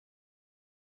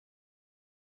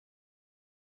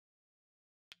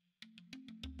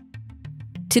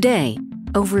Today,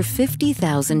 over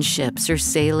 50,000 ships are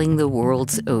sailing the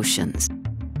world's oceans.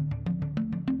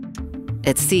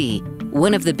 At sea,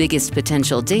 one of the biggest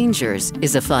potential dangers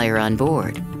is a fire on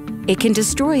board. It can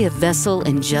destroy a vessel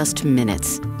in just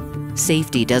minutes.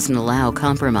 Safety doesn't allow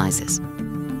compromises.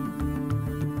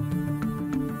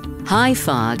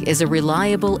 HI-FOG is a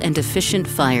reliable and efficient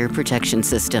fire protection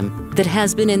system that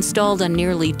has been installed on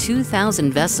nearly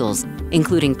 2,000 vessels,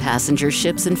 including passenger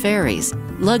ships and ferries,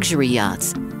 luxury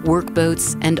yachts,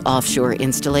 workboats, and offshore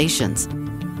installations.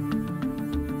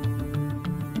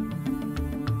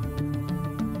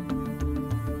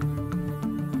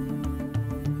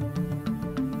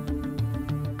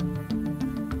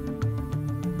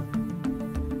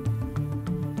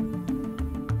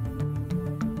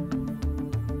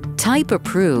 Type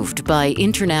approved by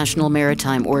International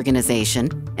Maritime Organization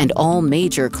and all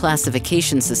major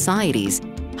classification societies,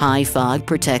 HI-FOG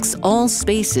protects all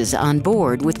spaces on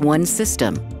board with one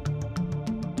system.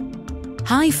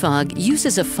 HI-FOG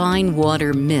uses a fine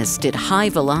water mist at high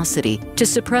velocity to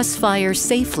suppress fire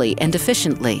safely and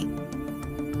efficiently.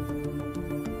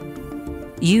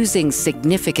 Using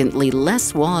significantly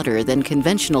less water than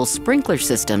conventional sprinkler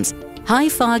systems,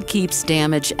 HI-FOG keeps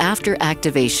damage after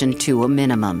activation to a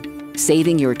minimum,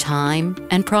 saving your time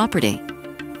and property.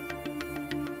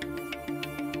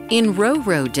 In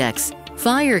ro-ro decks,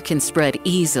 fire can spread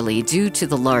easily due to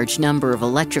the large number of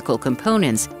electrical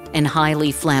components and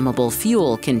highly flammable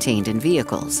fuel contained in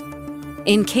vehicles.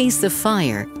 In case of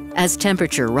fire, as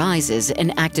temperature rises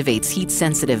and activates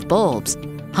heat-sensitive bulbs,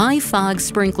 HI-FOG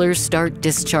sprinklers start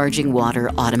discharging water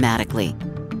automatically.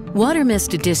 Water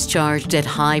mist discharged at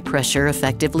high pressure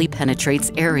effectively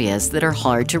penetrates areas that are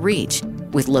hard to reach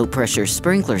with low-pressure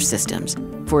sprinkler systems,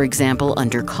 for example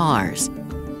under cars.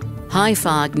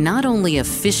 HI-FOG not only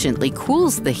efficiently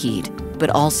cools the heat, but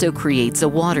also creates a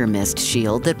water mist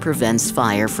shield that prevents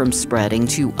fire from spreading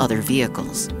to other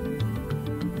vehicles.